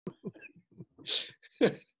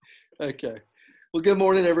Okay. Well, good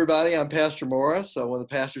morning, everybody. I'm Pastor Morris, one of the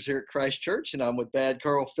pastors here at Christ Church, and I'm with Bad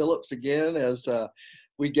Carl Phillips again as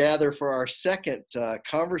we gather for our second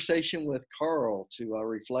conversation with Carl to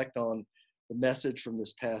reflect on the message from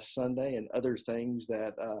this past Sunday and other things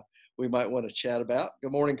that we might want to chat about.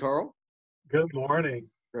 Good morning, Carl. Good morning.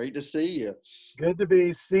 Great to see you. Good to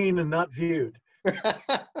be seen and not viewed.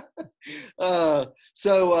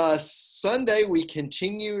 So Sunday we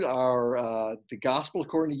continued our the Gospel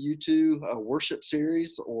According to You Two worship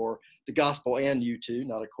series, or the Gospel and You Two,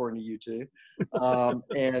 not according to You Two.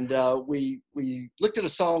 And we looked at a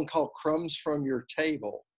song called "Crumbs from Your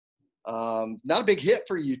Table." Not a big hit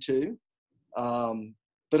for You Two,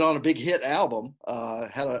 but on a big hit album.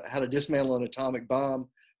 How to Dismantle an Atomic Bomb.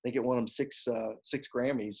 I think it won them six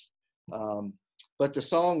Grammys. But the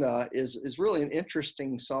song is really an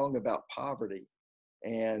interesting song about poverty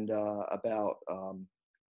and about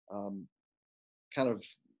kind of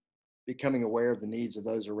becoming aware of the needs of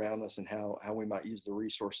those around us and how we might use the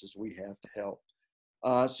resources we have to help.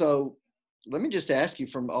 So let me just ask you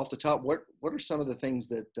from off the top, what are some of the things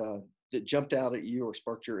that jumped out at you or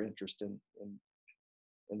sparked your interest in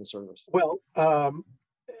the service? Well,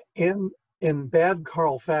 in Bad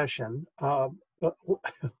Carl fashion,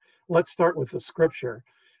 let's start with the scripture.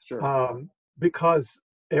 Sure. Because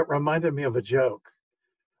it reminded me of a joke,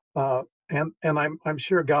 and I'm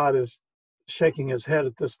sure God is shaking his head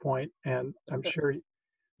at this point, and I'm sure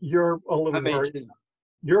you're a little worried.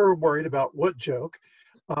 You're worried about what joke,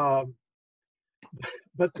 but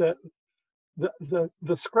the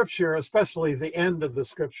scripture, especially the end of the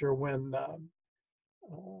scripture, when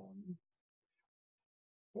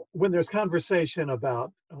there's conversation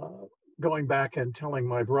about going back and telling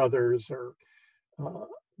my brothers, or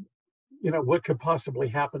what could possibly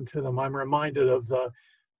happen to them, I'm reminded of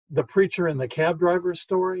the preacher and the cab driver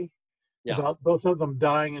story. Yeah. About both of them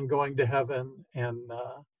dying and going to heaven, and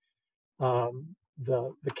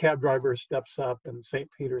the cab driver steps up, and St.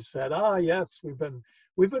 Peter said, yes, we've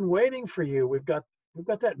been waiting for you. We've got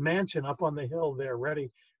that mansion up on the hill there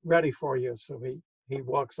ready for you. So he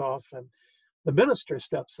walks off, and the minister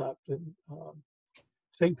steps up, and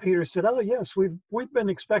St. Peter said, yes, we've been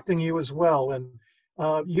expecting you as well, and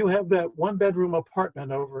you have that 1-bedroom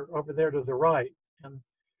apartment over there to the right.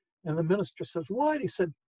 And the minister says, what? He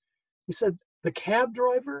said, the cab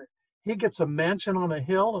driver, he gets a mansion on a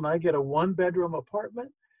hill and I get a 1-bedroom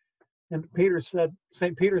apartment. And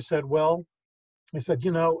St. Peter said, well, he said,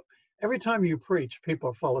 every time you preach,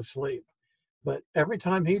 people fall asleep. But every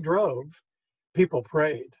time he drove, people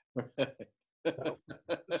prayed.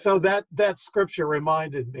 So that scripture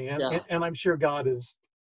reminded me, and I'm sure God is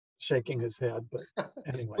shaking his head, but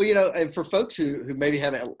anyway. Well, and for folks who maybe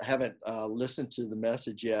haven't listened to the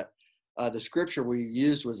message yet, the scripture we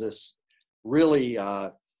used was this really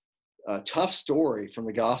tough story from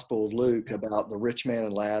the Gospel of Luke about the rich man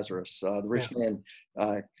and Lazarus. The rich man,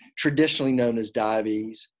 traditionally known as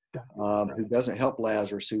Dives, who doesn't help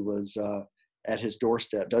Lazarus, who was at his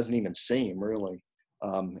doorstep, doesn't even see him really,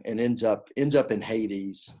 and ends up in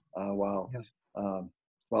Hades while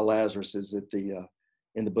Lazarus is at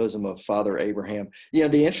in the bosom of Father Abraham.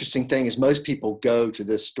 The interesting thing is most people go to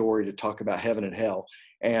this story to talk about heaven and hell,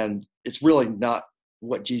 and it's really not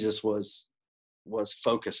what Jesus was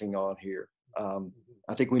focusing on here.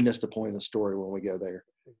 I think we miss the point of the story when we go there.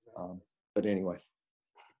 But anyway.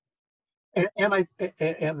 And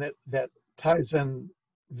that ties in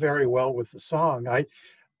very well with the song.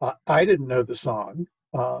 I didn't know the song,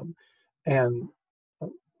 and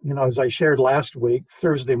as I shared last week,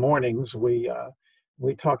 Thursday mornings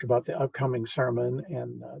we talked about the upcoming sermon,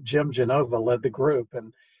 and Jim Genova led the group,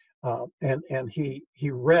 and he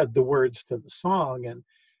read the words to the song, and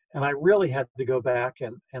I really had to go back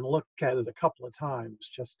and look at it a couple of times.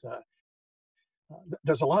 Just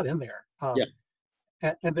there's a lot in there,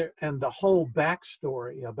 and the whole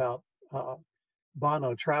backstory about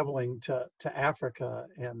Bono traveling to Africa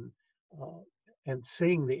and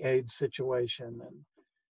seeing the AIDS situation,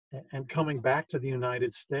 and coming back to the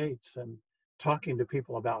United States and talking to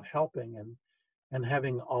people about helping, and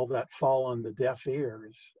having all that fall on the deaf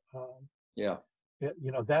ears.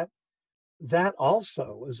 That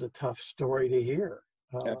also was a tough story to hear.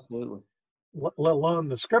 Absolutely. Let alone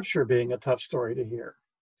the scripture being a tough story to hear.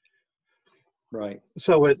 Right.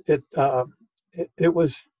 So it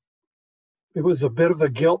was a bit of a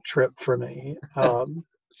guilt trip for me,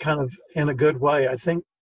 kind of in a good way. I think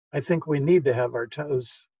we need to have our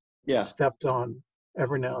toes stepped on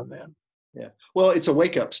every now and then. Yeah. Well, it's a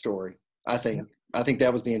wake-up story, I think. Yeah. I think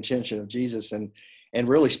that was the intention of Jesus, and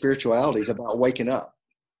really spirituality is about waking up.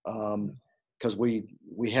 because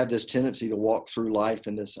we have this tendency to walk through life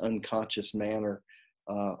in this unconscious manner,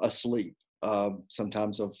 asleep,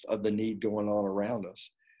 sometimes of the need going on around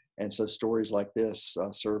us. And so stories like this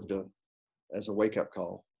serve as a wake up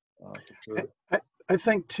call, for sure. I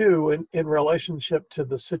think too, in relationship to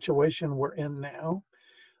the situation we're in now,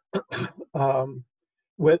 um,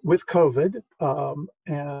 with COVID,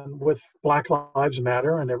 and with Black Lives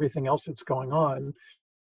Matter and everything else that's going on,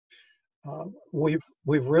 we've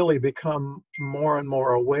really become more and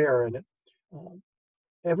more aware. And uh,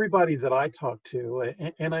 everybody that I talk to,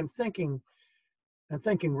 and I'm thinking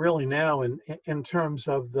really now in terms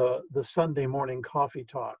of the Sunday morning coffee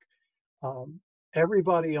talk. Um,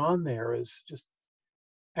 Everybody on there is just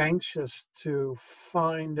anxious to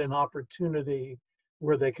find an opportunity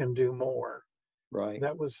where they can do more. Right,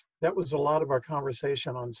 That was a lot of our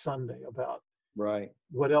conversation on Sunday about right.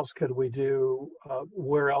 what else could we do,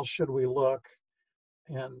 where else should we look,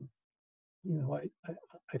 and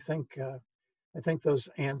I think those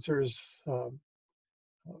answers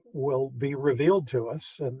will be revealed to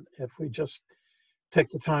us, and if we just take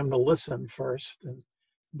the time to listen first.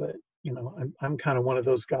 But I'm kind of one of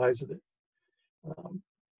those guys that um,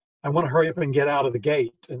 I want to hurry up and get out of the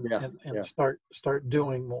gate and Yeah, and, and yeah, start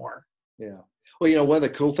doing more. yeah. Well, one of the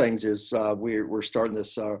cool things is we're starting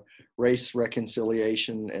this race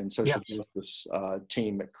reconciliation and social Yes. justice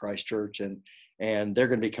team at Christ Church, and they're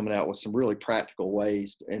going to be coming out with some really practical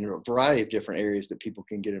ways in a variety of different areas that people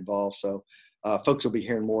can get involved. So folks will be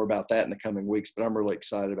hearing more about that in the coming weeks, but I'm really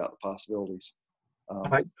excited about the possibilities.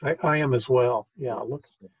 Um, I am as well. Yeah, yeah, look,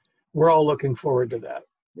 we're all looking forward to that.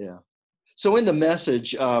 yeah. So in the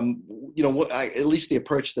message, at least the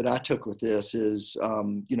approach that I took with this is,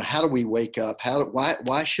 how do we wake up?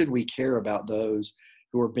 Why should we care about those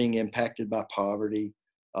who are being impacted by poverty?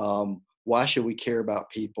 Why should we care about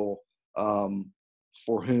people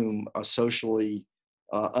for whom a socially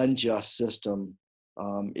unjust system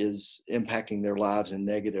is impacting their lives in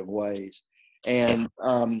negative ways? And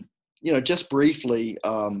just briefly,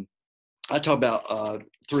 I talk about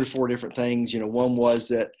 3 or 4 different things. One was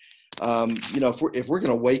that if we're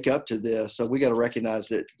going to wake up to this, so we got to recognize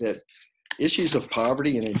that issues of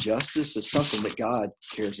poverty and injustice is something that God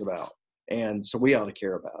cares about, and so we ought to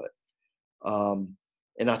care about it.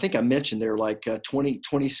 And I think I mentioned there like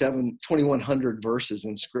 2,100 verses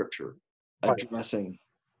in Scripture Right. addressing.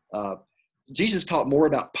 Uh, Jesus taught more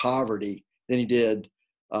about poverty than he did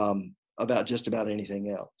about just about anything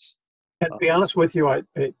else. And to be honest with you, I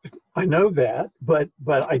know that, but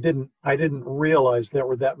I didn't realize there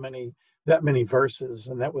were that many verses,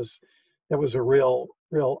 and that was a real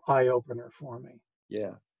eye opener for me.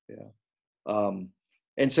 Yeah, yeah. Um,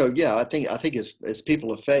 and so, yeah, I think as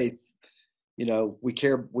people of faith, we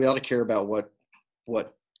ought to care about what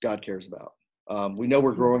God cares about. We know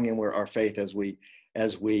we're growing in our faith as we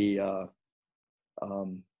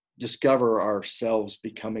discover ourselves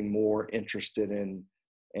becoming more interested in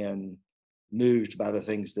and moved by the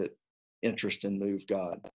things that interest and move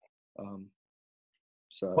God. Um,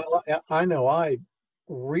 so Well, I know I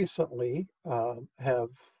recently have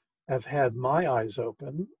had my eyes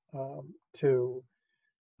open to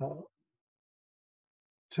uh,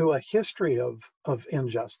 to a history of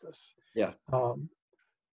injustice, yeah, um,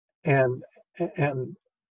 and and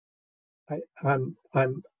I'm a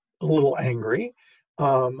little angry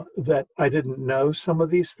that I didn't know some of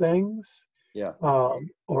these things, yeah, or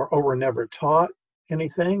were never taught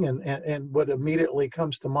anything. And what immediately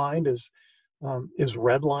comes to mind is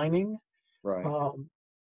redlining. right, Um,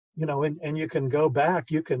 and you can go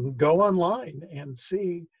back, you can go online and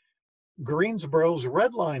see Greensboro's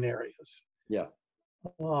red line areas, yeah,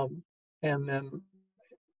 um, and then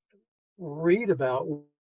read about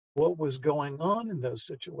what was going on in those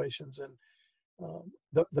situations, and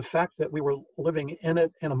the fact that we were living in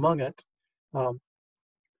it and among it, um,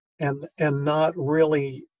 and not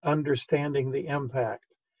really understanding the impact.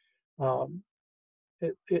 Um,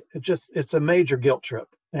 it's a major guilt trip,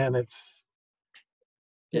 and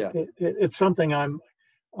yeah, it's something I'm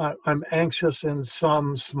anxious in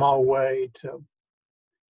some small way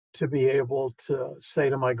to be able to say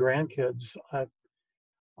to my grandkids,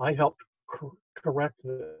 I helped correct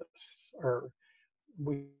this, or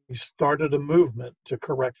we started a movement to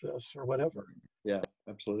correct this, or whatever. yeah,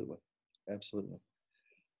 absolutely, absolutely.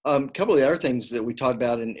 A couple of the other things that we talked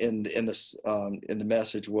about in this in the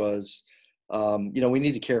message was, we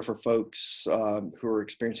need to care for folks who are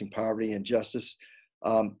experiencing poverty and injustice,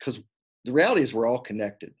 because the reality is we're all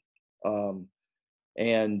connected. Um,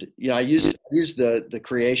 and I use the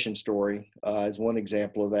creation story as one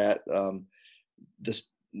example of that.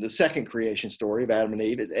 The second creation story of Adam and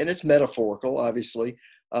Eve, and it's metaphorical, obviously,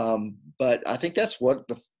 But I think that's what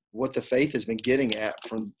the faith has been getting at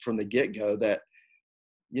from the get-go, that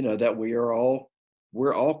that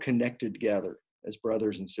we're all connected together as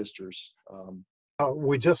brothers and sisters.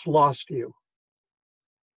 We just lost you.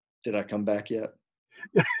 Did I come back yet?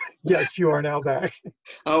 Yes, you are now back.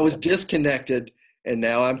 I was disconnected and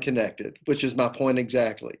now I'm connected, which is my point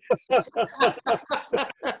exactly.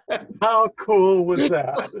 How cool was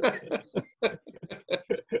that?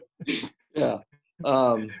 Yeah.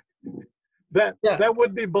 That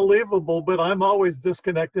would be believable, but I'm always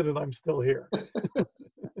disconnected and I'm still here.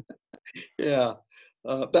 Yeah.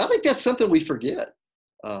 But I think that's something we forget,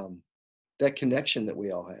 that connection that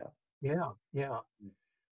we all have. Yeah, yeah.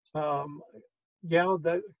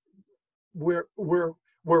 That we're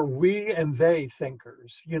we and they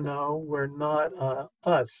thinkers, we're not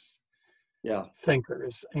us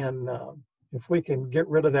thinkers. And if we can get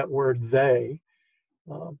rid of that word they,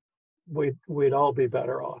 we'd all be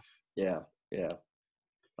better off. Yeah, yeah.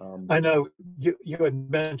 I know you had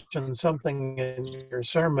mentioned something in your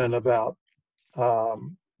sermon about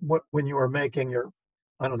when you were making your,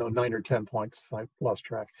 I don't know, 9 or 10 points. I lost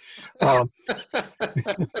track.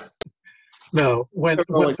 No,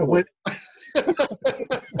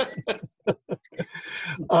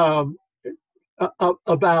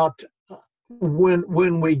 about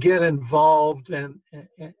when we get involved and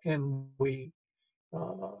we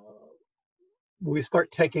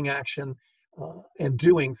start taking action and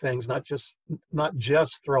doing things, not just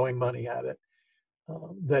throwing money at it,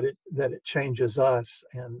 that it changes us.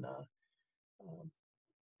 And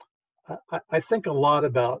I think a lot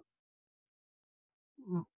about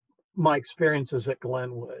my experiences at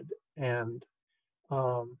Glenwood, and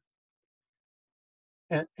I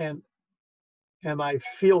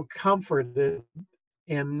feel comforted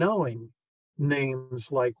in knowing names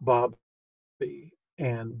like Bobby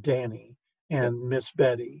and Danny and Miss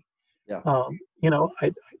Betty. Yeah.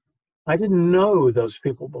 I didn't know those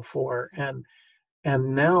people before, and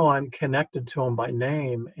now I'm connected to them by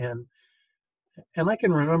name, and I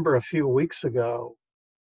can remember a few weeks ago,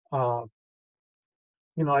 I've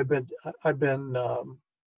been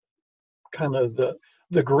kind of the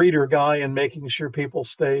greeter guy and making sure people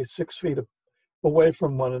stay 6 feet away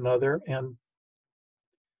from one another, and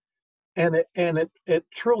it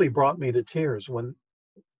truly brought me to tears when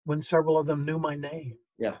several of them knew my name.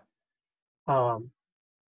 Yeah.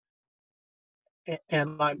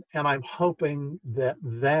 And I'm hoping that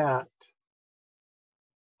that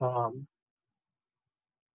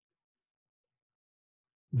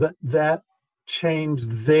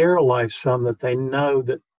changed their life some, that they know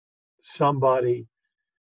that somebody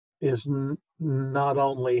is not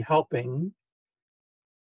only helping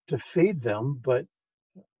to feed them, but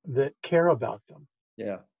that care about them.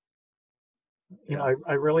 Yeah.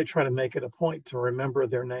 I really try to make it a point to remember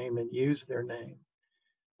their name and use their name,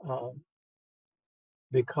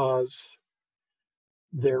 because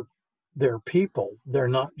they're people. They're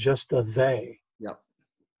not just a they. Yeah.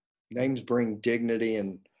 Names bring dignity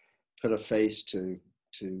and put a face to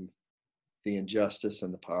the injustice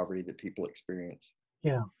and the poverty that people experience.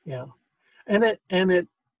 Yeah, yeah. And it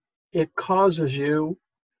causes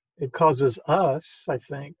us, I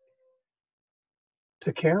think,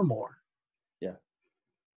 to care more. Yeah.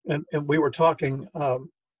 And we were talking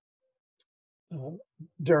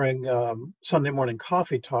during Sunday morning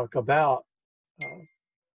coffee talk about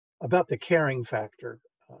the caring factor.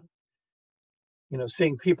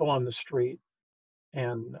 Seeing people on the street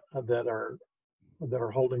and that are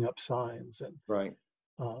holding up signs. And right.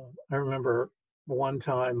 I remember one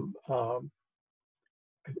time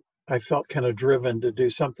I felt kind of driven to do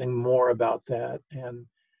something more about that, and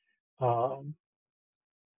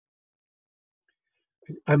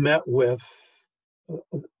I met with,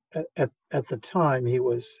 at the time, he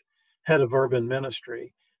was head of urban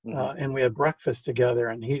ministry, and we had breakfast together,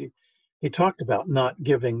 and he talked about not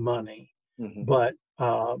giving money, but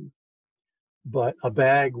a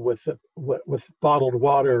bag with bottled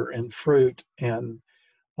water and fruit, and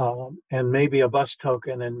maybe a bus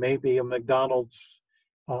token, and maybe a McDonald's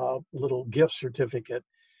little gift certificate,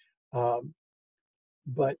 but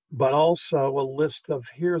also a list of,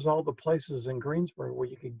 here's all the places in Greensboro where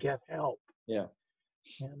you could get help. Yeah.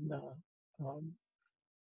 And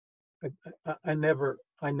I never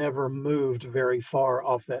moved very far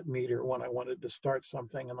off that meter when I wanted to start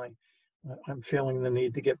something, and I'm feeling the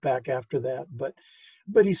need to get back after that.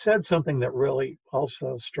 But he said something that really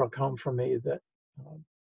also struck home for me, that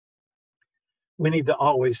we need to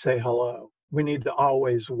always say hello. We need to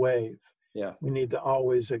always wave. Yeah. We need to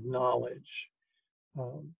always acknowledge,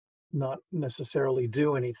 not necessarily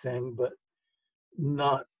do anything, but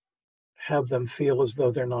not have them feel as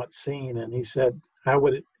though they're not seen. And he said, how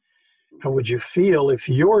would you feel if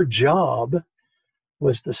your job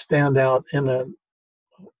was to stand out in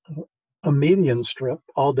a median strip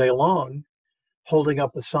all day long, holding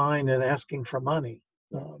up a sign and asking for money?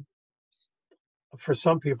 For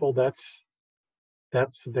some people, that's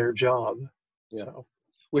their job. Yeah. So.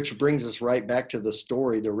 Which brings us right back to the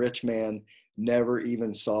story. The rich man never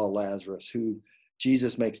even saw Lazarus, who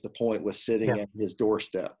Jesus makes the point was sitting at his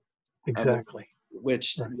doorstep. Exactly.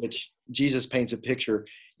 Which Jesus paints a picture.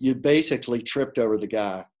 You basically tripped over the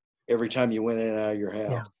guy every time you went in and out of your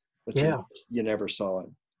house, but you never saw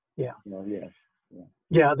him. Yeah.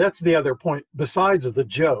 Yeah. That's the other point. Besides the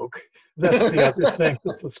joke, that's the other thing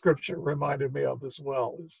that the scripture reminded me of as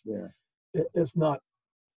well. Is not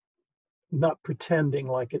pretending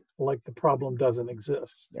like the problem doesn't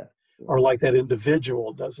exist, or like that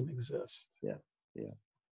individual doesn't exist. Yeah.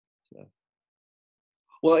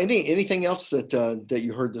 Well, anything else that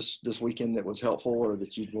you heard this weekend that was helpful, or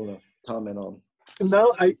that you'd want to comment on?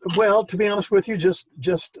 No, to be honest with you, just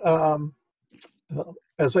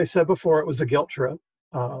as I said before, it was a guilt trip,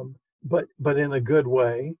 but in a good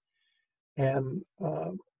way. And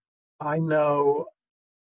I know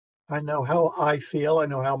how I feel. I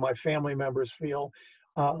know how my family members feel.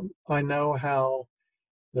 I know how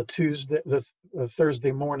the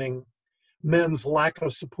Thursday morning men's lack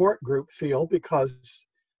of support group feel, because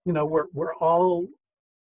we're all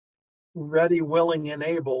ready, willing, and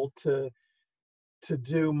able to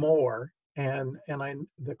do more. And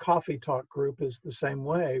the coffee talk group is the same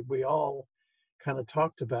way. We all kind of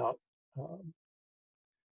talked about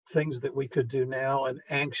things that we could do now, and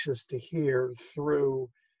anxious to hear through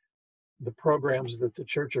the programs that the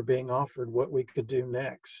church are being offered what we could do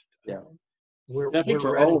next. I think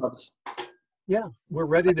for all of us, we're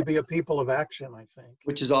ready to be a people of action, I think.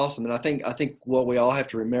 Which is awesome. And I think what we all have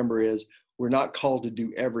to remember is we're not called to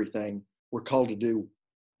do everything. We're called to do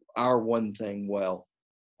our one thing well.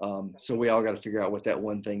 So we all got to figure out what that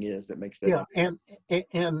one thing is that makes that. Yeah,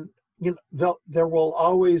 and there will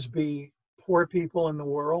always be poor people in the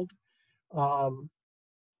world,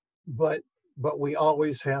 but we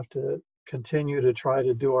always have to continue to try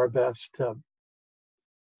to do our best to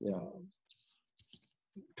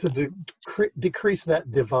decrease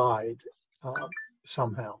that divide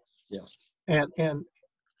somehow. And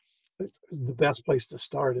the best place to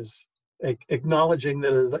start is acknowledging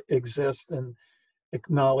that it exists, and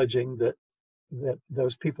acknowledging that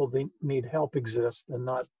those people that need help exist, and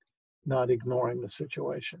not ignoring the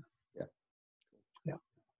situation.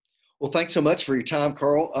 Well, thanks so much for your time,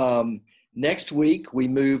 Carl. Next week we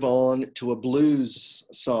move on to a blues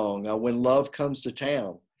song, "When Love Comes to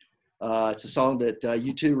Town." It's a song that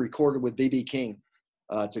you two recorded with B.B. King.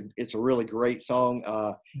 It's a really great song,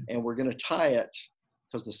 and we're going to tie it,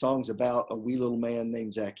 because the song's about a wee little man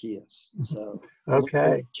named Zacchaeus. So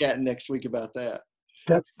okay, chatting next week about that.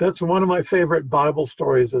 That's one of my favorite Bible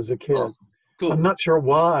stories as a kid. Awesome. Cool. I'm not sure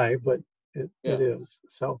why, but it is.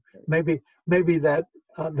 So maybe that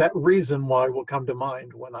reason why will come to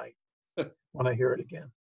mind when I hear it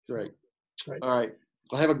again. Great. All right.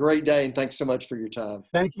 Well, have a great day, and thanks so much for your time.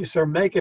 Thank you, sir. Make it